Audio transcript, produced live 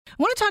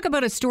I want to talk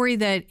about a story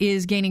that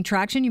is gaining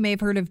traction. You may have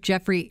heard of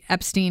Jeffrey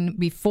Epstein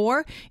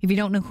before. If you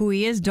don't know who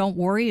he is, don't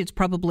worry. It's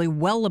probably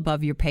well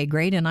above your pay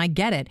grade, and I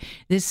get it.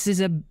 This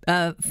is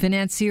a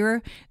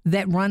financier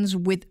that runs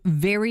with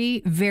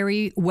very,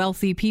 very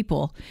wealthy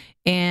people.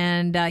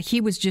 And he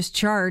was just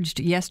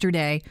charged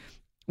yesterday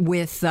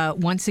with,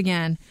 once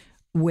again,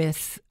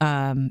 with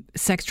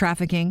sex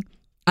trafficking,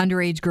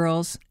 underage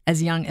girls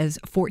as young as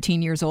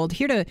 14 years old.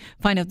 Here to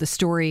find out the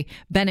story,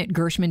 Bennett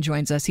Gershman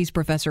joins us. He's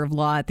professor of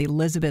law at the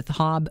Elizabeth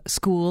Hobb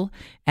School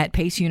at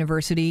Pace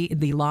University,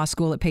 the law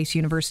school at Pace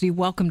University.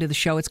 Welcome to the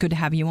show. It's good to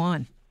have you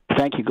on.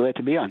 Thank you. Glad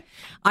to be on.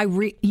 I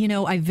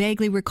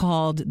vaguely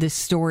recalled this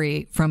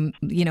story from,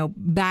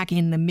 back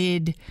in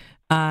the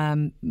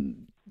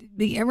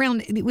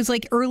it was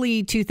like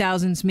early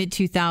 2000s, mid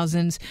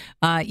 2000s,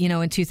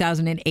 in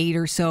 2008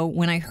 or so,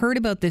 when I heard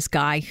about this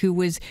guy who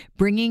was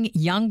bringing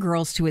young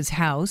girls to his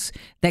house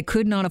that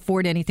could not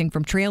afford anything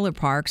from trailer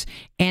parks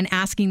and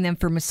asking them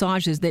for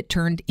massages that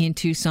turned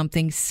into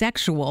something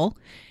sexual.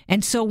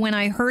 And so when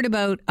I heard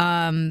about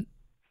the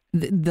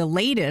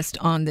latest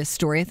on this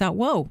story, I thought,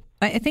 whoa,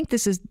 I think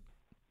this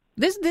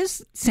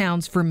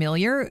sounds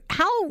familiar.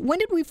 When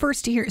did we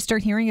first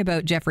start hearing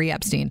about Jeffrey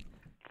Epstein?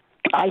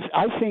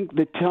 I think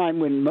the time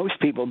when most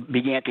people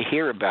began to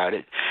hear about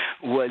it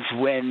was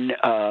when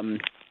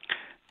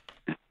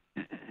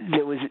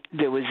there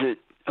was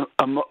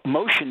a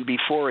motion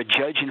before a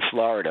judge in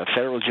Florida, a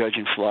federal judge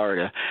in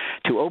Florida,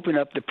 to open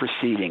up the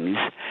proceedings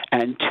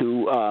and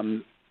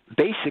to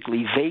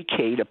basically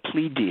vacate a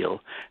plea deal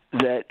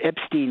that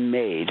Epstein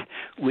made,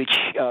 which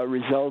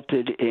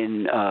resulted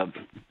in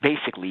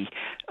basically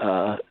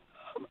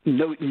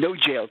no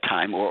jail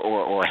time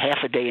or half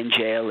a day in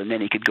jail, and then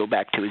he could go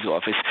back to his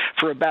office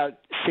for about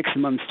 6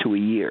 months to a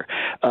year.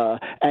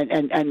 And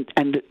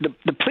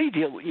the plea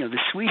deal, the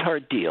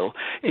sweetheart deal,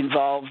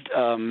 involved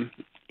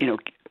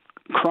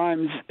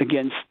crimes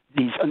against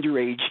these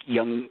underage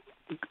young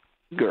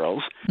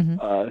girls,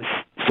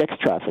 sex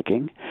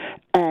trafficking.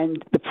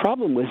 And the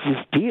problem was this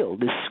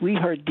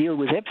sweetheart deal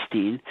with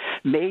Epstein,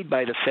 made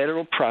by the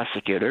federal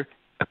prosecutor,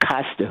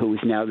 Acosta, who is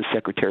now the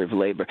Secretary of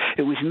Labor.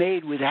 It was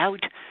made without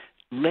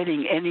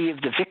letting any of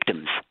the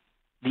victims,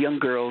 the young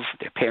girls,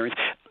 their parents,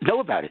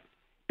 know about it.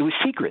 It was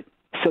secret,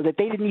 so that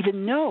they didn't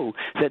even know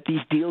that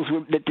these deals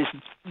that this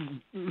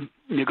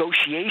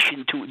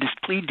negotiation to this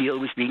plea deal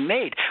was being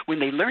made. When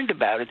they learned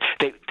about it,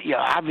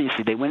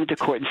 obviously they went into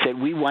court and said,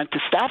 "We want to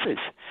stop this."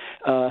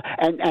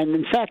 And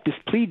in fact, this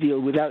plea deal,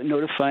 without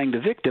notifying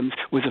the victims,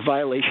 was a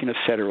violation of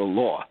federal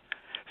law.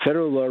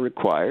 Federal law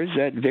requires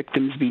that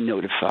victims be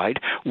notified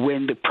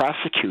when the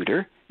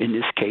prosecutor, in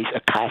this case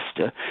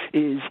Acosta,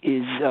 is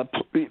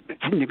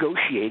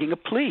negotiating a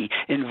plea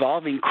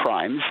involving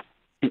crimes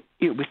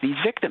with these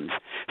victims.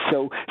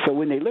 So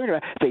when they learned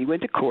about it, they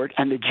went to court,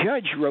 and the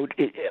judge wrote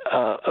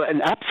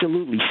an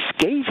absolutely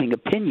scathing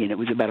opinion. It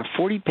was about a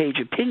 40-page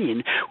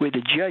opinion where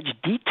the judge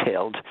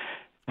detailed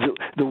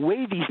the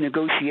way these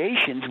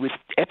negotiations with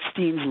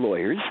Epstein's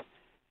lawyers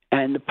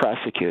and the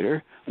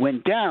prosecutor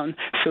went down,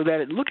 so that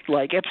it looked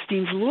like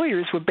Epstein's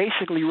lawyers were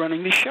basically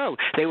running the show.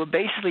 They were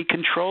basically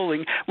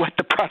controlling what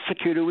the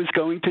prosecutor was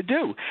going to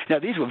do. Now,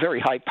 these were very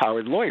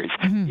high-powered lawyers,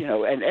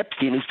 and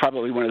Epstein is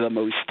probably one of the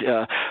most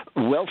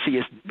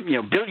wealthiest,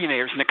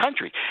 billionaires in the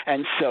country.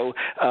 And so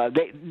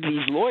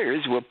these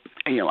lawyers were,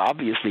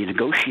 obviously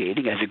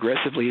negotiating as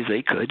aggressively as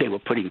they could. They were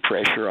putting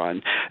pressure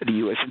on the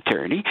U.S.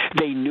 attorney.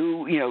 They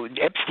knew,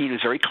 Epstein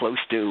was very close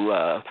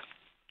to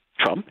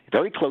Trump,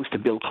 very close to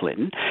Bill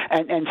Clinton,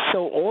 and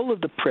so all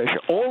of the pressure,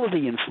 all of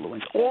the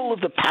influence, all of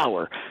the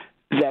power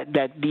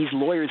that these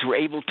lawyers were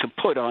able to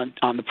put on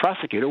the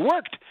prosecutor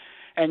worked.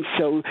 And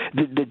so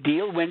the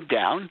deal went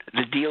down.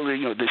 The deal,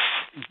 this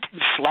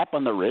slap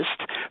on the wrist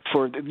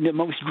for the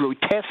most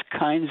grotesque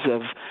kinds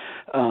of,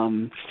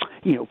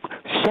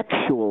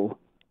 sexual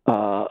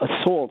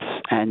assaults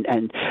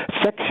and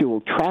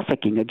sexual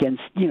trafficking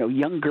against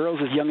young girls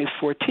as young as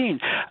 14.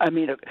 I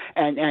mean,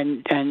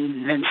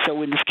 and so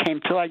when this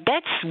came to light,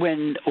 that's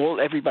when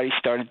everybody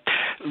started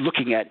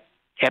looking at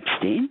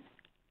Epstein,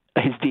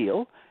 his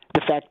deal,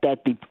 the fact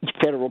that the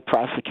federal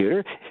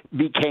prosecutor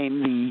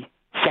became the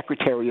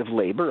Secretary of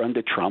Labor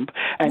under Trump,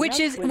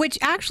 which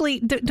actually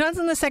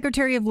doesn't the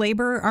Secretary of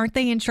Labor, aren't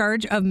they in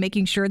charge of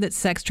making sure that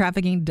sex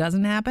trafficking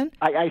doesn't happen?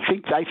 I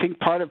think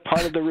part of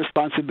the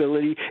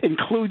responsibility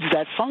includes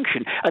that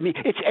function. I mean,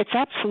 it's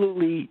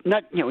absolutely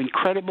not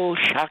incredible,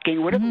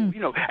 shocking, whatever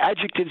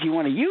adjectives you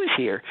want to use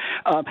here,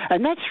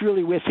 and that's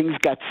really where things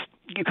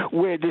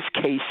where this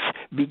case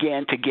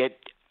began to get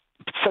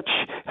such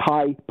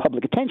high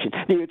public attention.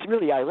 It's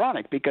really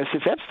ironic, because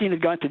if Epstein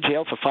had gone to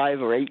jail for 5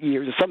 or 8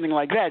 years or something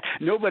like that,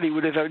 nobody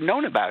would have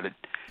known about it.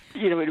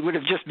 It would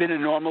have just been a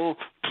normal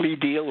plea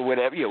deal or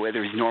whatever,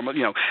 whether it's normal,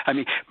 I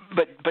mean,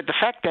 but the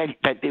fact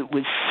that it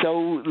was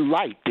so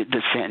light,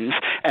 the sentence,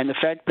 and the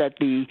fact that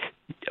the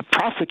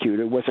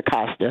prosecutor was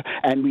Acosta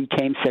and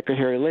became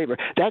Secretary of Labor.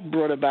 That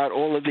brought about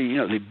all of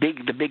the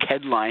big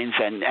headlines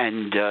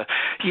and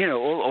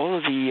all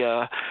of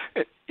the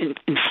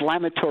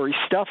inflammatory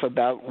stuff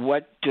about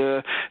what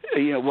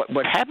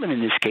happened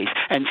in this case.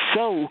 And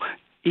so,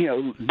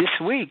 this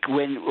week,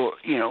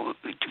 a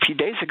few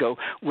days ago,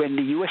 when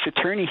the U.S.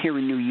 Attorney here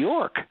in New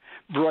York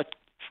brought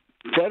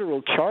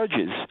federal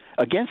charges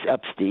against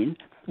Epstein,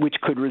 which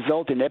could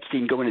result in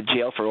Epstein going to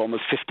jail for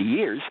almost 50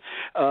 years,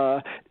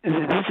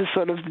 this is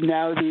sort of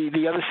now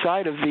the other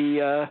side of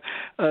the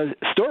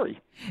story.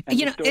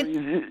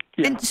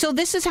 And so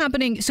this is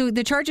happening. So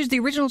the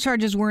original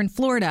charges were in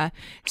Florida.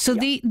 So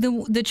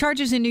the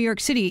charges in New York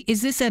City,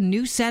 is this a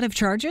new set of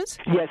charges?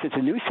 Yes, it's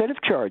a new set of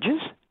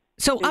charges.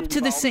 So up to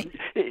the same.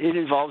 It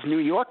involves New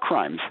York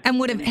crimes. And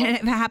would it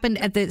have happened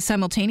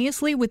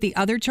simultaneously with the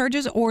other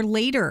charges, or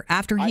later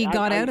after he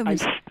got out of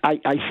his? I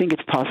think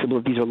it's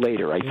possible that these are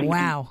later. I think.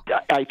 Wow.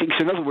 I think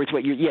so. In other words,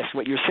 what you're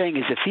saying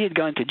is, if he had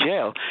gone to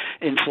jail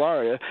in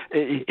Florida,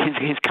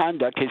 his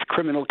conduct, his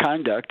criminal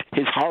conduct,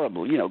 his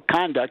horrible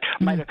conduct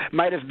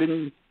might have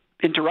been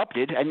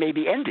interrupted and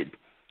maybe ended.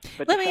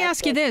 But let me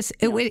ask you this.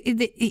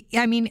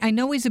 I mean, I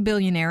know he's a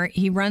billionaire.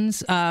 He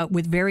runs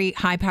with very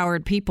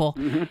high-powered people.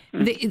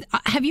 Mm-hmm.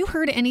 Have you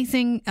heard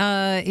anything?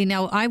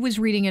 I was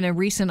reading in a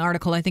recent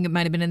article, I think it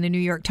might have been in the New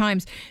York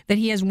Times, that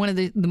he has one of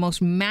the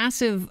most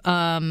massive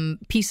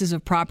pieces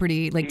of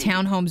property, like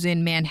townhomes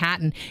in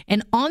Manhattan.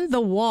 And on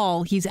the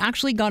wall, he's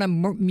actually got a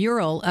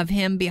mural of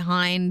him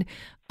behind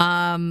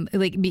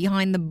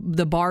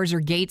the bars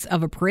or gates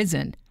of a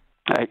prison.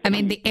 I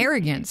mean, the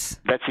arrogance.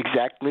 That's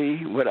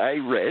exactly what I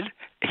read.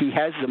 He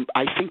has,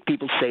 I think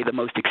people say, the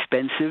most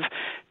expensive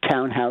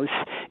townhouse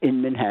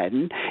in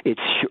Manhattan. It's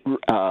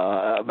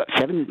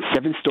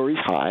seven stories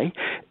high.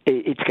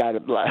 It's got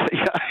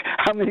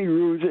how many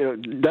rooms?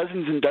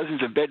 Dozens and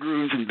dozens of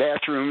bedrooms and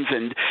bathrooms,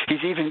 and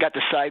he's even got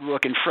the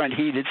sidewalk in front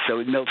heated so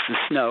it melts the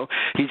snow.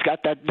 He's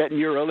got that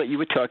mural that you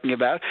were talking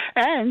about,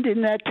 and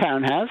in that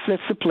townhouse,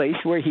 that's the place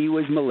where he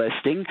was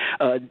molesting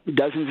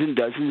dozens and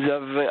dozens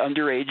of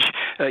underage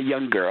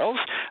young girls.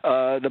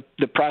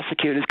 The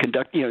prosecutors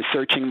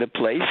searching the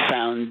place,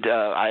 found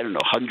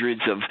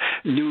hundreds of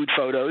nude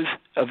photos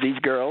of these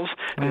girls,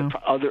 wow.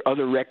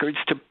 other records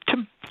to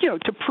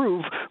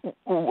prove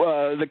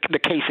the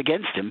case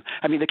against him.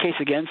 I mean, the case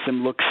against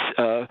him looks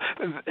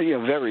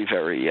very,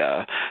 very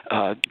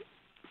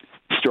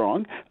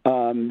strong.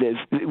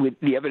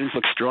 The evidence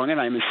looks strong,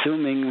 and I'm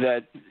assuming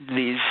that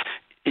these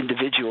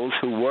individuals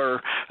who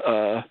were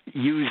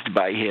used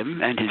by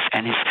him and his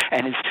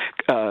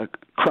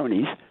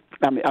cronies,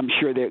 I'm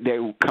sure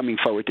they're coming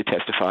forward to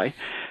testify.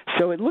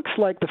 So it looks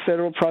like the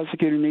federal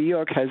prosecutor in New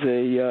York has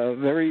a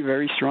very,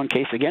 very strong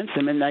case against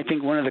him, and I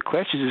think one of the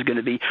questions is going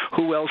to be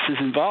who else is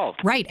involved.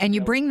 Right, and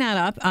you bring that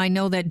up. I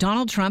know that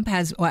Donald Trump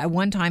has at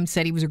one time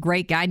said he was a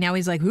great guy. Now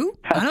he's like, who?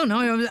 I don't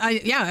know.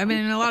 I mean,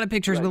 in a lot of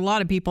pictures with a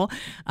lot of people.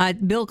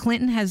 Bill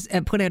Clinton has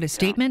put out a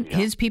statement. Yeah.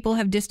 His people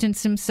have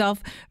distanced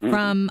himself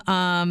from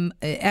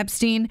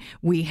Epstein.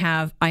 We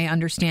have, I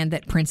understand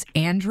that Prince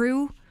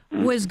Andrew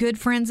was good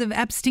friends of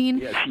Epstein.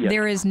 Yes.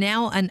 There is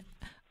now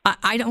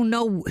I don't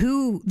know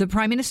who the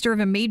prime minister of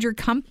a major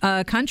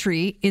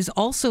country is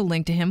also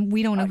linked to him.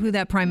 We don't know who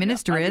that prime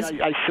minister is.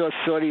 I saw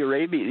Saudi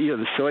Arabia.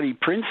 The Saudi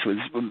prince was.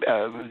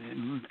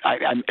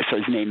 I saw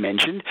his name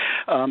mentioned.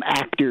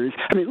 Actors.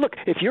 I mean, look,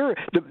 if you're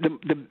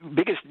the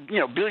biggest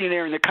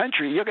billionaire in the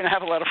country, you're going to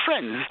have a lot of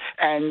friends,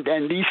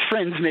 and these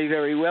friends may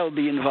very well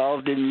be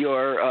involved in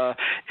your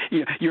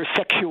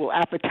sexual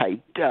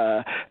appetite.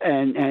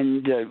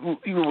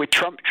 What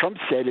Trump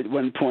said at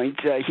one point,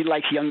 he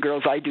likes young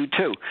girls. I do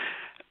too.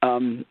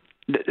 That's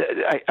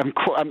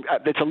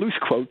a loose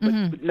quote, but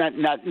not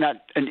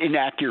an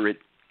inaccurate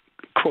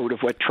quote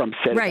of what Trump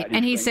said. Right,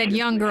 and he said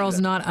young girls,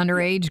 not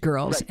underage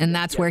girls, right. And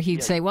that's where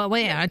he'd say, well,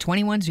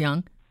 21's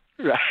young.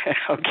 Right.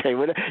 Okay.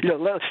 Well,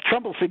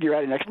 Trump will figure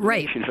out an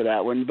explanation for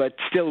that one, but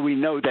still, we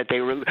know that they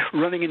were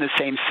running in the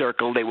same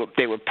circle. They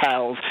were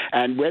pals,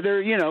 and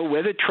whether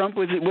Trump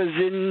was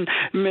in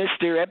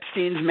Mr.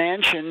 Epstein's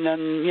mansion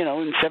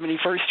in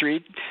 71st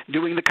Street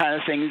doing the kind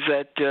of things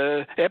that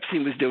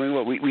Epstein was doing,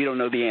 well, we don't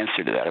know the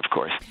answer to that, of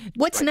course.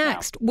 What's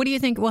next? What do you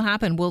think will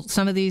happen? Will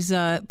some of these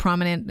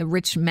prominent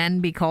rich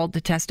men be called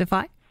to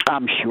testify?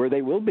 I'm sure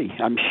they will be.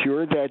 I'm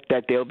sure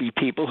that there'll be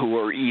people who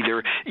are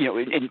either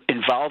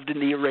involved in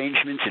the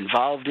arrangements,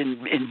 involved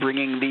in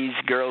bringing these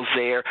girls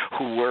there,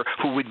 who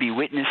would be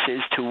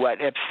witnesses to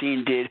what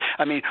Epstein did.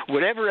 I mean,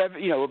 whatever.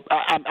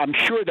 I'm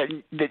sure that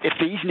if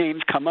these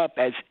names come up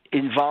as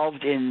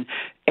involved in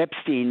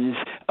Epstein's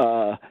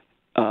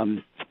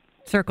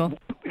circle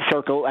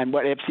and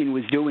what Epstein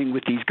was doing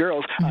with these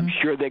girls, I'm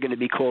sure they're going to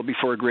be called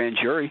before a grand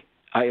jury.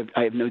 I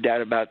have no doubt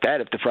about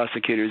that. If the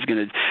prosecutor is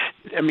going to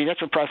I mean,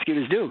 that's what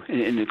prosecutors do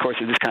in the course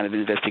of this kind of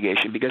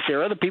investigation, because there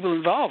are other people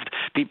involved,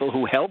 people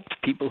who helped,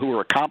 people who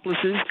were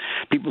accomplices,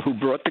 people who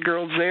brought the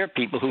girls there,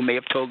 people who may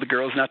have told the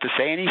girls not to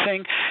say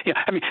anything.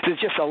 I mean, there's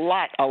just a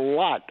lot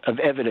of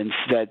evidence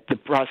that the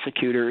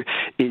prosecutor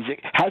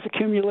has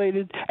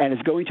accumulated and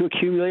is going to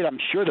accumulate. I'm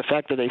sure the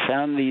fact that they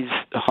found these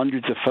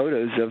hundreds of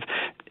photos of,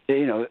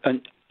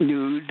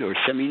 nude or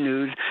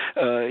semi-nude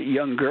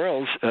young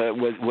girls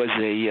was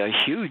a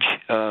huge,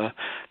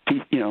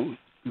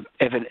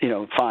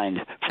 find.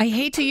 I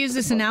hate to use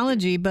this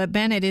analogy, but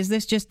Bennett, is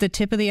this just the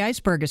tip of the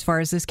iceberg as far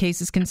as this case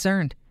is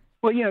concerned?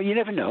 Well, you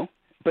never know.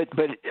 But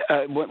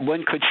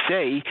one could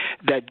say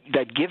that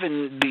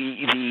given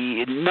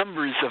the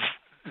numbers of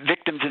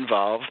victims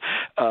involved,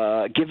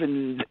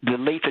 given the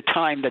length of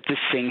time that this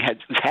thing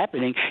was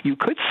happening, you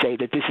could say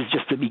that this is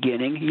just the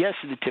beginning. Yes,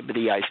 the tip of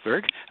the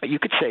iceberg. You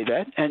could say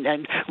that,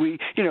 and we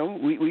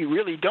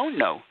really don't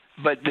know.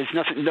 But there's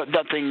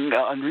nothing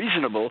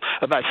unreasonable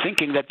about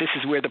thinking that this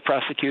is where the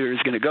prosecutor is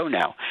going to go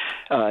now.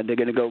 They're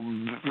going to go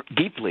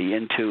deeply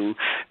into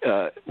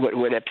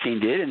what Epstein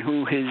did and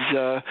who his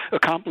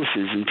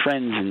accomplices and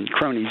friends and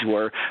cronies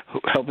were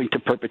helping to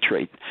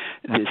perpetrate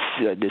this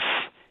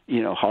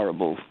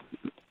horrible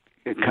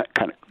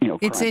kind of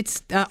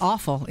It's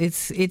awful.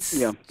 It's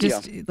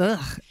just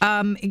ugh.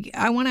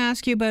 I want to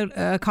ask you about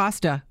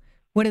Acosta.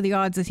 What are the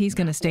odds that he's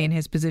going to stay in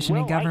his position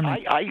in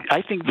government?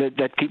 I think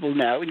that people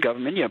now in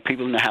government,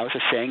 people in the House,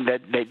 are saying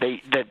that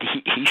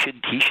he should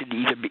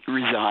either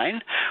resign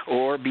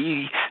or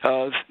be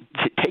fired.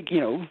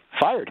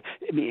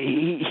 I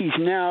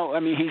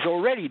mean, he's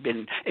already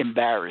been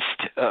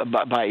embarrassed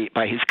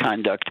by his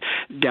conduct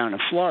down in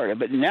Florida.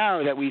 But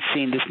now that we've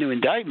seen this new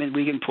indictment,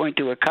 we can point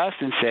to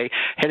Acosta and say,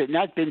 had it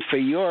not been for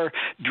your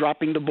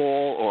dropping the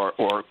ball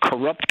or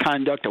corrupt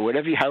conduct or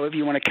however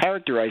you want to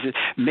characterize it,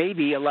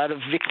 maybe a lot of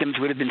victims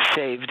would have been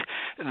saved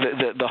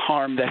the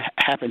harm that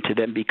happened to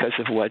them because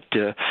of what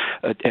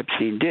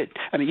Epstein did.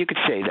 I mean, you could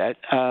say that,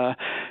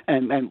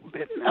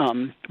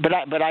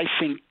 but I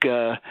think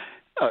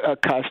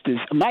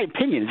my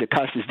opinion is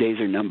Acosta's days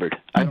are numbered.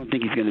 I don't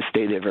think he's going to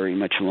stay there very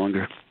much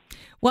longer.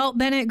 Well,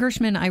 Bennett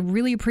Gershman, I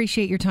really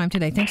appreciate your time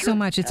today. Thanks so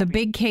much. It's a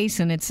big case,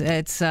 and it's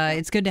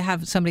good to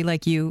have somebody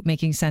like you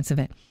making sense of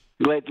it.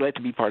 Glad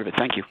to be part of it.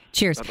 Thank you.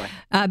 Cheers.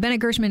 Bye-bye. Bennett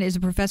Gershman is a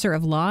professor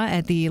of law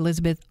at the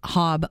Elizabeth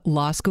Hobb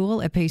Law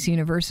School at Pace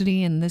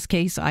University. In this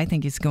case, I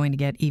think it's going to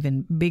get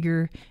even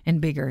bigger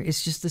and bigger.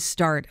 It's just the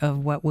start of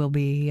what will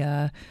be,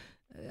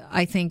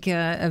 I think,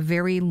 a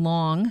very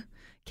long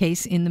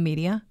case in the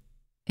media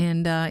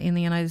and in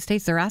the United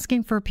States. They're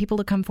asking for people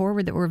to come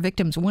forward that were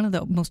victims. One of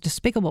the most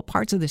despicable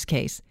parts of this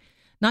case,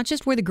 not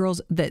just where the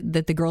girls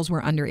that the girls were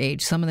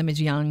underage, some of them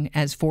as young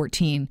as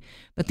 14,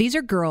 but these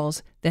are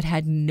girls that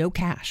had no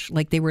cash.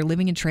 Like, they were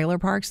living in trailer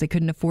parks, they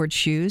couldn't afford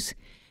shoes,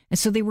 and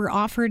so they were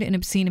offered an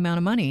obscene amount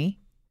of money,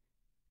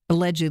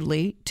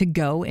 allegedly, to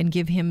go and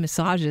give him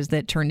massages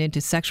that turned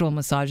into sexual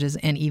massages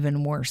and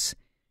even worse.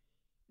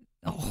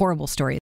 A horrible story.